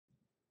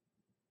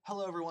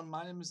Hello everyone,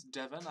 my name is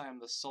Devin. I am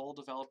the sole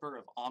developer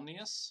of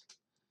Omnius,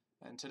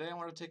 and today I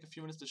want to take a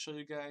few minutes to show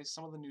you guys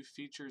some of the new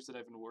features that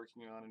I've been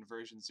working on in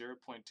version 0.2.0.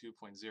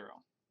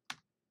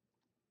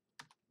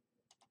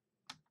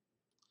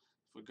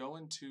 If we go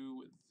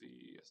into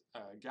the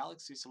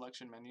galaxy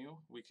selection menu,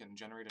 we can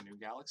generate a new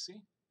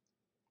galaxy.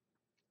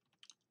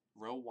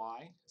 Row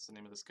Y is the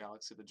name of this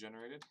galaxy that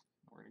generated.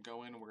 We're going to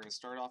go in and we're going to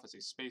start off as a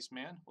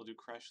spaceman. We'll do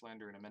Crash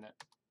Lander in a minute.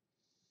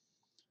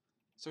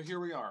 So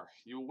here we are.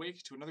 You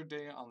awake to another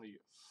day on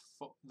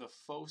the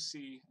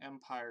Foci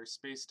Empire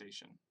space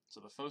station. So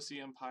the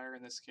Foci Empire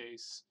in this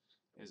case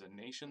is a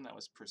nation that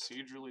was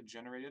procedurally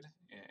generated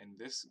in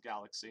this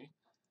galaxy.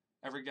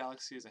 Every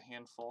galaxy is a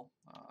handful,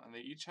 and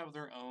they each have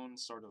their own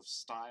sort of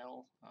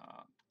style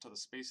to the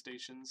space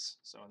stations.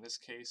 So in this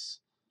case,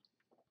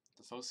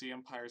 the Foci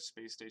Empire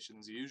space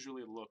stations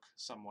usually look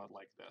somewhat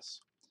like this.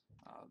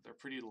 They're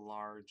pretty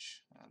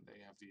large, and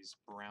they have these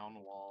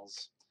brown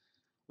walls.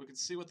 We can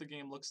see what the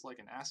game looks like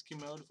in ASCII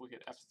mode if we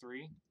hit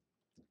F3.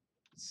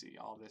 Let's see,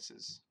 all this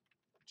is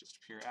just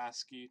pure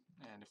ASCII,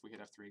 and if we hit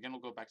F3 again, we'll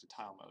go back to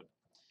tile mode.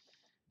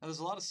 Now there's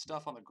a lot of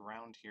stuff on the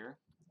ground here.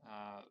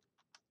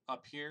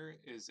 Up here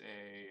is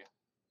a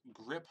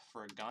grip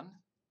for a gun,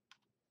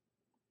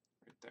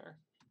 right there.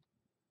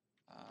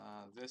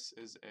 This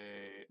is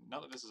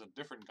a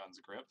different gun's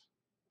grip.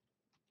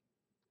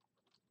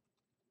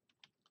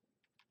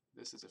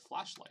 This is a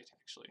flashlight,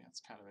 actually.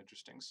 That's kind of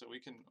interesting. So we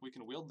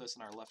can wield this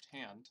in our left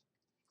hand,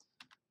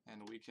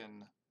 and we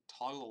can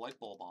toggle the light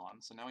bulb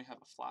on. So now we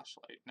have a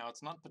flashlight. Now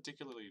it's not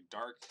particularly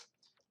dark.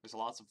 There's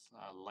lots of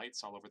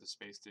lights all over the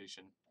space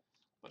station,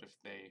 but if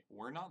they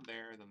were not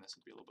there, then this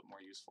would be a little bit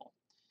more useful.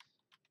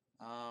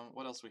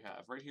 What else we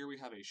have? Right here we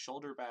have a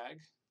shoulder bag.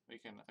 We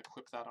can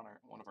equip that on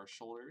one of our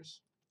shoulders.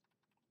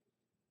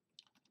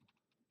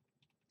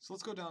 So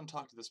let's go down and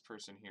talk to this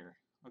person here.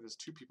 Oh, there's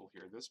two people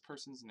here. This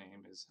person's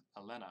name is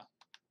Elena.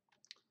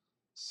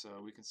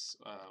 So we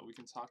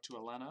can talk to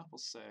Elena. We'll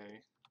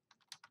say,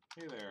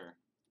 "Hey there."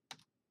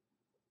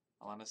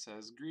 Elena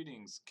says,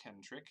 "Greetings,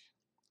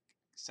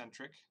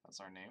 Centric." That's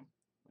our name,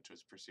 which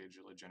was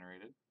procedurally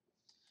generated.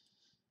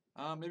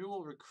 Maybe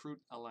we'll recruit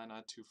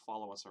Elena to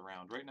follow us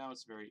around. Right now,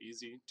 it's very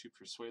easy to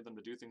persuade them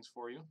to do things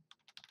for you.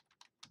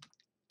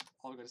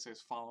 All we got to say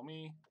is, "Follow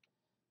me,"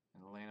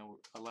 and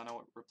Elena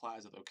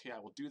replies with, "Okay, I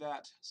will do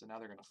that." So now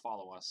they're going to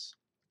follow us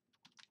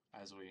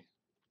as we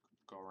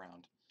go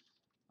around.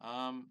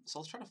 So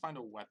let's try to find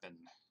a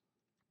weapon.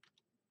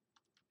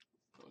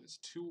 So there's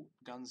two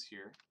guns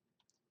here.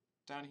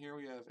 Down here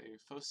we have a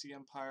Foci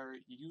Empire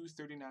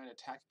U-39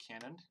 attack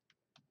cannon.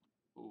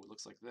 Ooh, it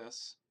looks like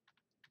this.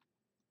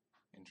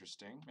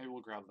 Interesting. Maybe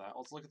we'll grab that.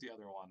 Let's look at the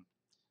other one.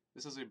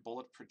 This is a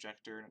bullet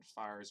projector, and it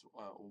fires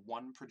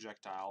one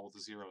projectile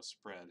with 0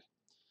 spread.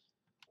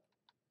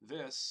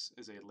 This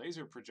is a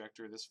laser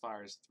projector. This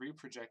fires 3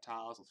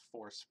 projectiles with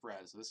 4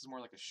 spread. So this is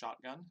more like a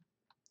shotgun,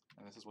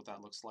 and this is what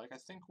that looks like. I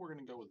think we're going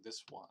to go with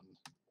this one.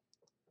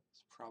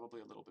 It's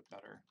probably a little bit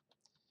better.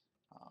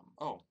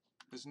 Oh,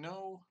 there's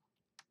no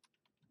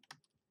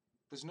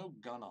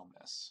gun on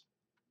this,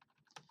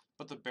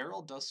 but the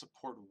barrel does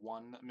support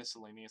 1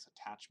 miscellaneous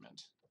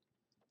attachment.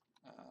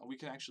 We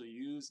can actually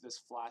use this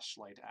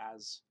flashlight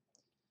as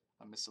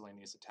a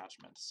miscellaneous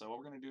attachment. So what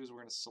we're going to do is we're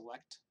going to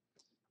select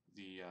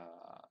the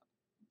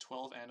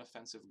 12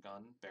 offensive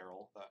gun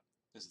barrel. That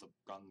is the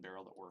gun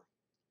barrel that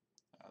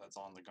that's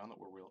on the gun that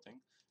we're wielding.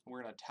 And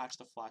we're going to attach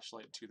the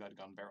flashlight to that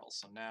gun barrel.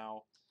 So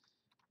now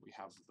we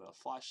have the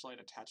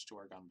flashlight attached to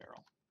our gun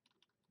barrel.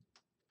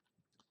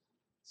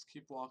 Let's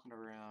keep walking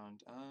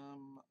around. I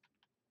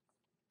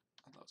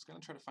was going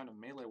to try to find a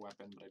melee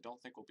weapon, but I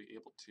don't think we'll be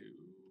able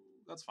to.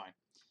 That's fine.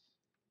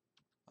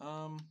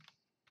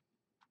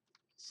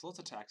 So let's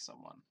attack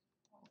someone.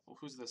 Well,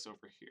 who's this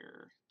over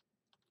here?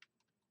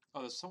 Oh,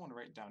 there's someone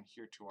right down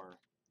here to our...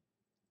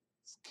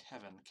 It's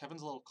Kevin.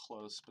 Kevin's a little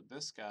close, but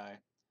this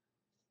guy,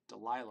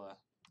 Delilah,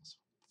 is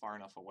far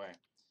enough away.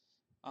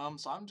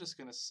 So I'm just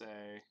going to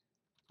say,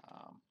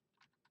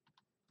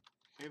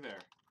 "Hey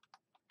there.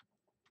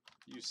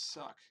 You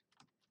suck."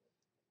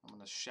 I'm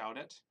going to shout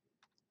it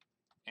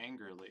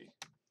angrily.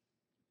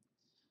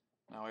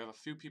 Now we have a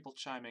few people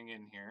chiming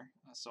in here.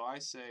 So I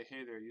say,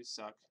 "Hey there, you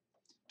suck."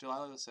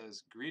 Delilah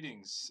says,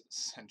 "Greetings,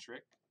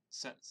 Centric.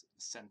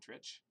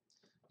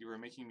 You are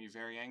making me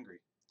very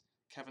angry."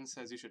 Kevin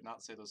says you should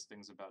not say those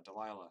things about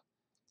Delilah.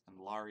 And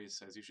Laurie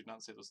says you should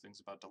not say those things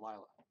about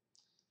Delilah.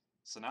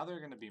 So now they're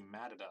going to be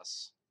mad at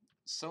us.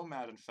 So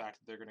mad, in fact,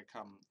 that they're going to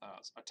come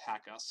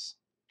attack us.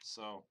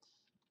 So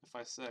if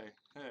I say,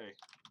 "Hey,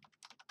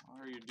 what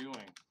are you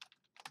doing?"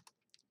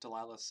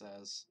 Delilah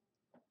says,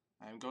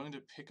 "I am going to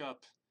pick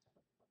up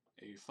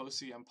a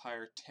Foci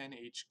Empire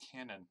 10H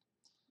cannon."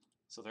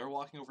 So they're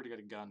walking over to get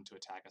a gun to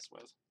attack us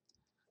with.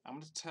 I'm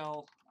going to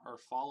tell our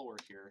follower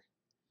here,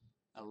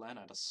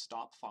 Elena, to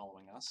stop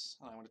following us,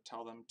 and I want to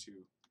tell them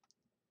to,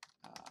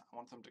 I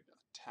want them to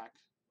attack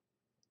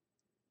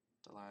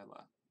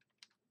Delilah.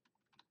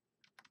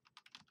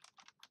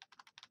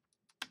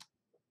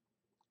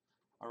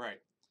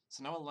 Alright,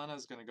 So now Elena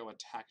is going to go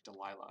attack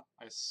Delilah.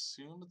 I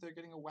assume that they're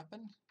getting a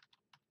weapon?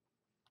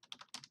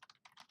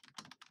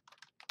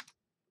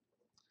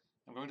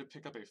 I'm going to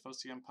pick up a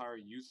Foci Empire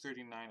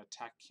U-39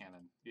 attack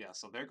cannon. Yeah,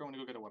 so they're going to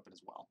go get a weapon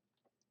as well.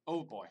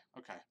 Oh boy,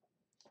 okay.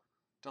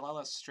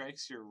 Delilah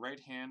strikes your right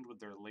hand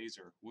with their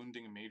laser,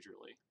 wounding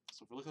majorly.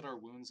 So if we look at our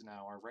wounds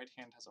now, our right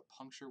hand has a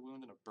puncture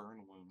wound and a burn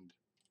wound.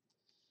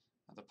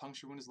 The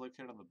puncture wound is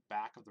located on the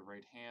back of the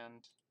right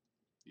hand.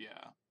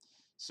 Yeah.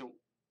 So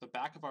the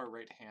back of our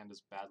right hand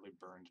is badly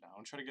burned now. I'm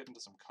going to try to get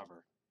into some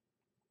cover.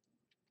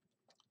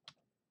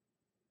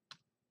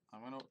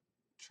 I'm going to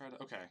try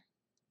to... Okay.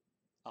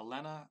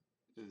 Elena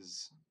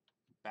is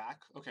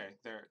back. Okay,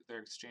 they're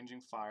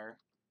exchanging fire.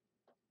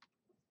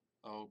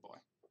 Oh boy.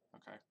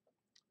 Okay.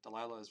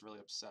 Delilah is really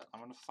upset. I'm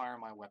going to fire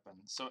my weapon.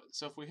 So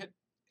if we hit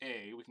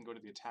A, we can go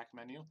to the attack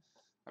menu.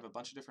 I have a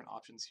bunch of different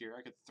options here.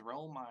 I could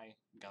throw my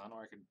gun,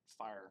 or I could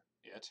fire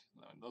it.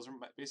 Those are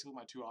basically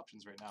my two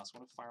options right now, so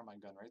I'm going to fire my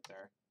gun right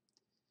there.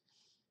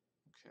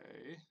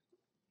 Okay.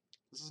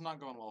 This is not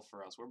going well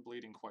for us. We're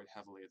bleeding quite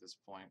heavily at this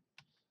point.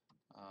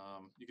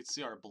 You can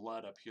see our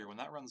blood up here. When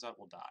that runs out,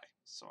 we'll die.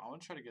 So I'm going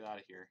to try to get out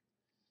of here.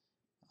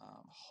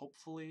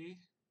 Hopefully...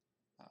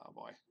 Oh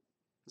boy.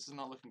 This is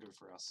not looking good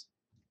for us.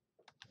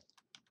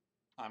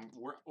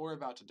 We're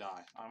about to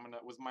die.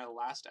 With my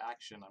last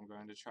action, I'm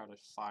going to try to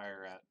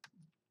fire at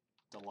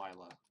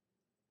Delilah.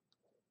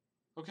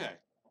 Okay,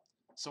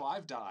 so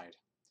I've died,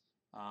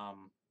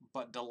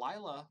 but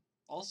Delilah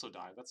also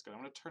died. That's good. I'm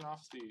going to turn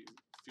off the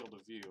field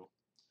of view.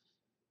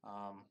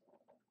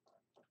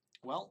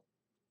 Well,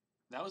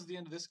 that was the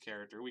end of this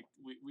character.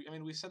 I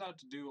mean, we set out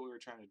to do what we were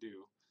trying to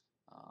do,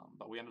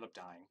 but we ended up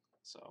dying.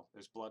 So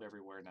there's blood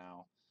everywhere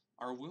now.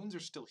 Our wounds are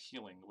still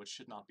healing, which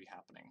should not be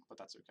happening, but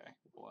that's okay.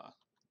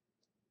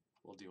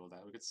 We'll deal with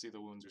that. We can see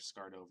the wounds are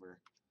scarred over.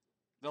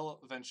 They'll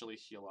eventually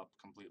heal up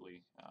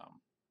completely.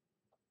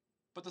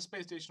 But the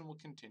space station will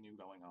continue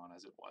going on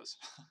as it was.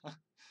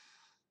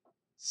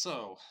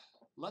 So,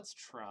 let's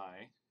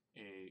try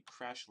a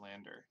crash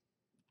lander.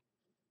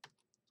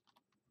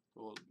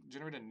 We'll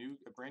generate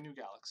a brand new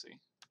galaxy,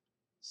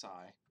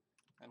 Psi,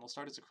 and we'll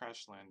start as a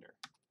crash lander.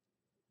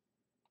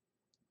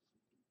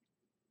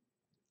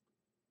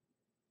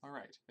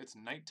 Alright, it's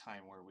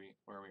nighttime where we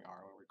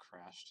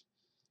crashed.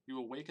 You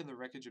awaken the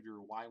wreckage of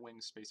your Y-Wing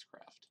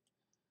spacecraft.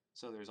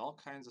 So there's all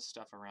kinds of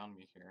stuff around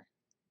me here.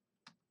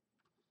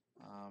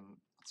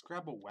 Let's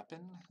grab a weapon.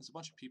 There's a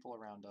bunch of people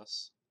around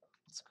us.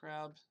 Let's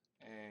grab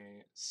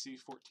a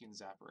C-14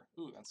 zapper.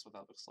 Ooh, that's what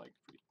that looks like.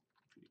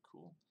 Pretty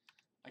cool.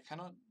 I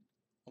kind of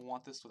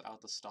want this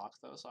without the stock,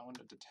 though, so I want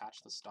to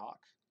detach the stock.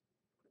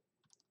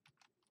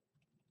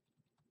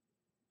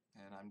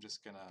 And I'm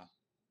just going to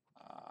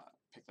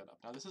pick that up.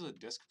 Now, this is a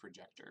disc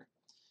projector.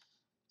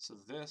 So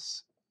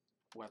this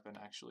weapon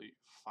actually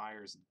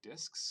fires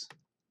discs.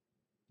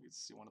 You can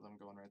see one of them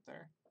going right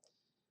there.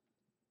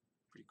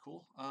 Pretty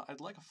cool. I'd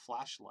like a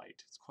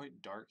flashlight. It's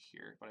quite dark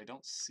here, but I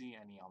don't see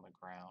any on the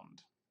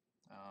ground.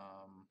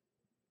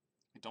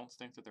 I don't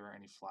think that there are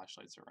any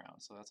flashlights around,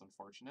 so that's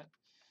unfortunate.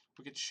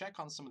 We could check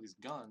on some of these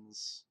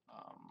guns,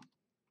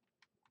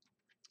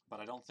 but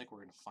I don't think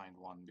we're going to find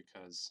one,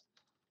 because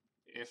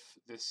if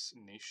this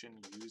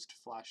nation used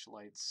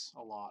flashlights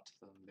a lot,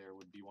 then there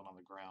would be one on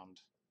the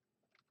ground.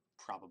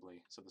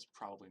 Probably. So there's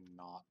probably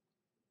not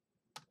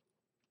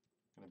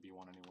going to be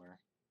one anywhere.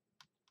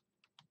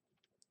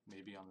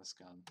 Maybe on this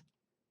gun.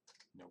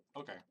 Nope.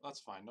 Okay, that's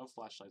fine. No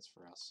flashlights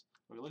for us.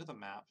 We look at the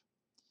map.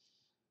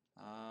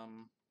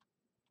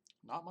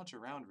 Not much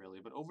around really,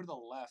 but over to the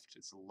left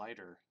it's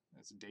lighter.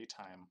 It's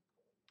daytime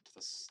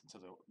to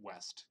the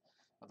west.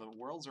 The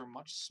worlds are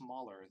much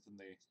smaller than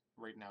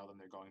right now than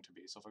they're going to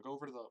be. So if I go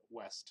over to the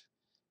west,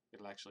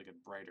 it'll actually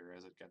get brighter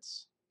as it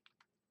gets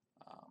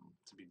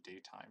to be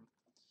daytime.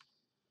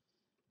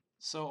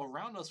 So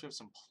around us we have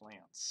some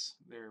plants.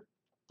 They're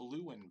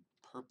blue and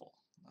purple.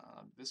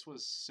 This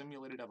was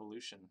simulated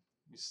evolution.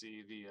 You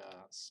see the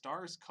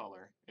star's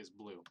color is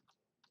blue.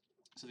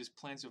 So these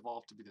plants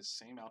evolved to be the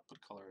same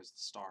output color as the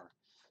star.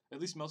 At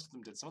least most of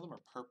them did. Some of them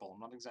are purple. I'm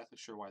not exactly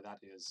sure why that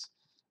is.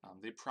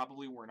 They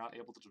probably were not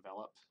able to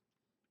develop...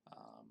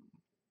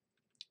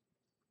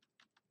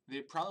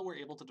 they probably were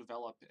able to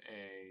develop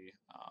a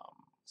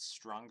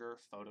stronger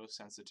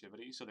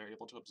photosensitivity, so they're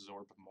able to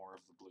absorb more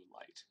of the blue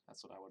light.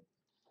 That's what I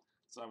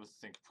would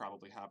think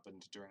probably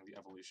happened during the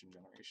evolution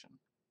generation.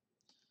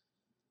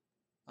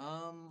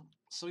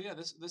 So yeah,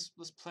 this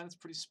planet's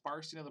pretty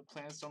sparse. You know, the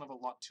planets don't have a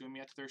lot to them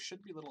yet. There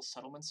should be little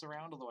settlements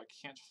around, although I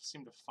can't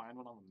seem to find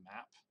one on the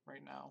map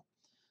right now.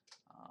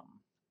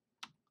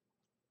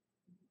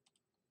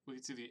 We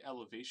can see the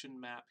elevation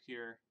map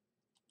here.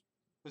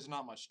 There's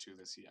not much to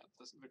this yet.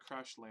 The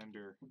crash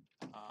lander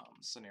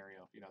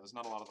scenario, you know, there's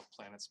not a lot of the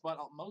planets, but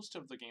most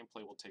of the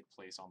gameplay will take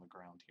place on the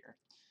ground here.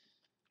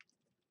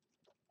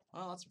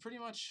 Well, that's pretty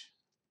much,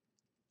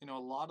 you know, a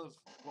lot of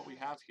what we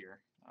have here.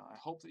 I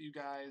hope that you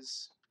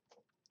guys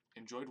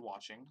enjoyed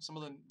watching. Some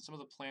of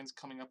the plans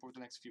coming up over the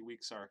next few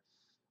weeks are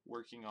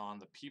working on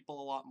the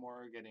people a lot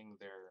more, getting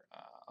their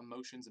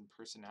emotions and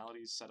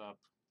personalities set up,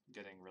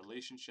 getting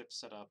relationships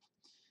set up,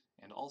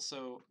 and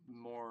also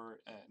more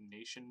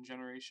nation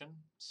generation.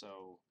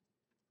 So,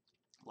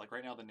 like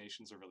right now, the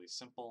nations are really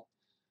simple.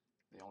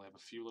 They only have a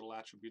few little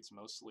attributes,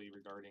 mostly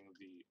regarding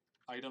the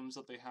items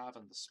that they have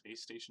and the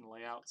space station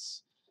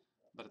layouts.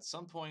 But at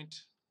some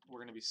point, we're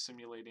going to be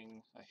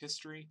simulating a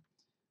history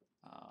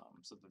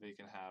so that they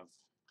can have,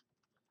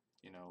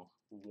 you know,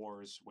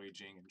 wars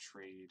waging and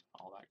trade,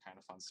 all that kind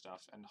of fun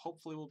stuff. And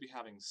hopefully we'll be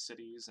having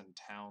cities and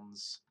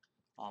towns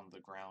on the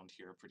ground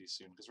here pretty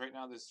soon, because right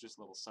now there's just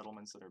little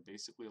settlements that are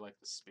basically like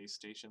the space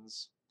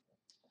stations.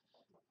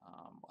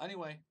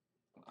 Anyway,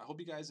 I hope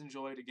you guys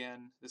enjoyed.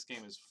 Again, this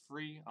game is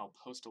free. I'll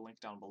post a link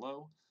down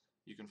below.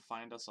 You can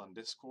find us on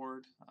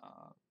Discord,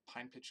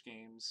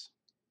 PinePitchGames.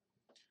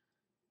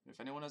 If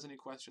anyone has any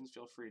questions,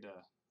 feel free to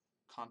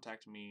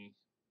contact me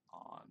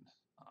on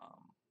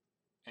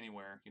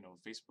anywhere, you know,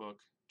 Facebook,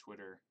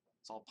 Twitter.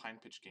 It's all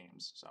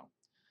PinePitchGames. So,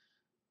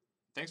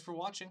 thanks for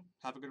watching.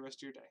 Have a good rest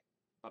of your day.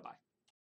 Bye-bye.